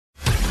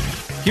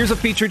Here's a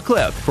featured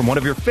clip from one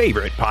of your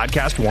favorite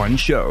Podcast One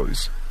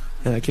shows.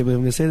 I can't believe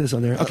I'm going to say this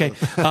on there. Okay.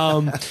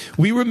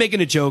 We were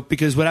making a joke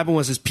because what happened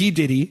was P.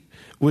 Diddy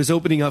was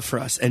opening up for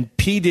us, and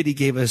P. Diddy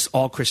gave us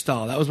all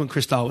Cristal. That was when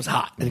Cristal was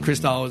hot, and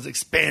Cristal was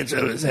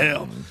expansive as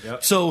hell.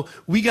 Yep. So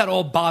we got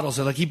all bottles.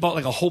 Like he bought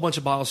like a whole bunch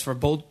of bottles for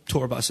both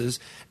tour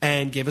buses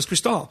and gave us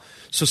Cristal.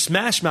 So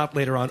Smash Mouth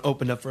later on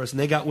opened up for us, and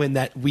they got wind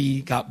that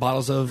we got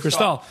bottles of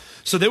Cristal.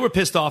 So they were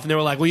pissed off, and they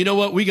were like, well, you know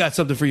what? We got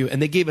something for you.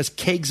 And they gave us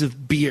kegs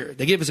of beer.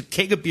 They gave us a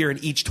keg of beer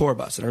in each tour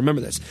bus, and I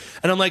remember this.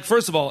 And I'm like,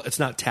 first of all, it's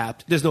not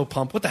tapped. There's no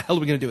pump. What the hell are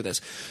we going to do with this?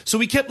 So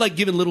we kept like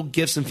giving little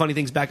gifts and funny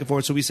things back and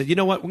forth. So we said, you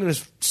know what? We're going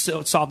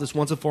to solve this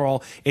once and for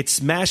all. It's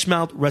Smash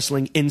Mouth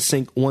wrestling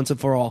NSYNC once and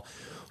for all.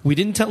 We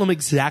didn't tell them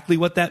exactly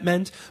what that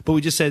meant, but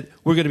we just said,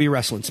 we're going to be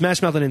wrestling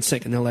Smash Mouth and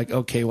NSYNC. And they're like,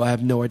 okay, well, I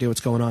have no idea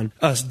what's going on.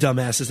 Us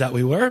dumbasses that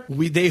we were.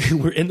 They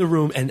were in the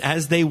room, and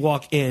as they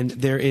walk in,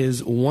 there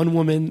is one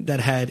woman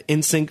that had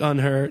NSYNC on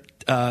her,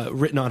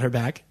 written on her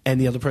back, and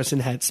the other person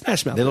had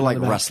Smash Mouth. They look like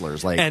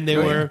wrestlers, like, and they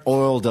were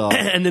oiled up.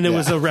 And then there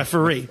was a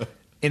referee.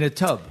 In a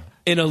tub.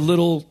 In a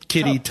little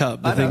kiddie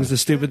tub, the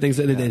stupid things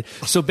that they did.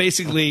 So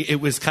basically,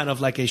 it was kind of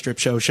like a strip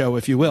show,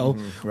 if you will,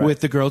 with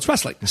the girls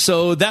wrestling.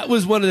 So that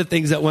was one of the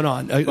things that went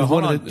on.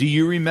 Do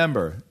you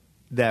remember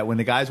that when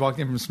the guys walked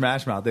in from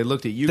Smash Mouth, they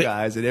looked at you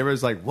guys, and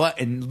everyone's like, what?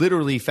 And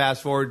literally,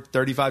 fast forward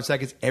 35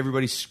 seconds,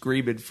 everybody's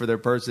screaming for their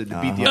person to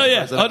beat the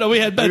other person. Oh, no, we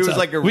had bets.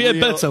 We had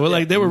bets.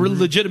 Like, they were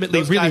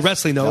legitimately really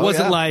wrestling, though. It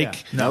wasn't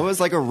like... No, it was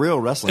like a real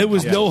wrestling. It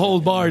was no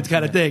hold barred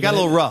kind of thing. It got a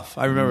little rough,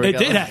 I remember. It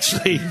did,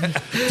 actually.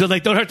 So,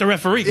 like, don't hurt the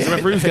referee, because the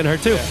referee was going to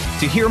hurt, too.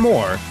 To hear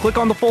more, click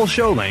on the full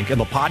show link in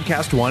the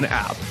Podcast One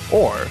app,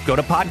 or go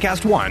to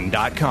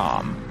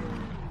podcastone.com.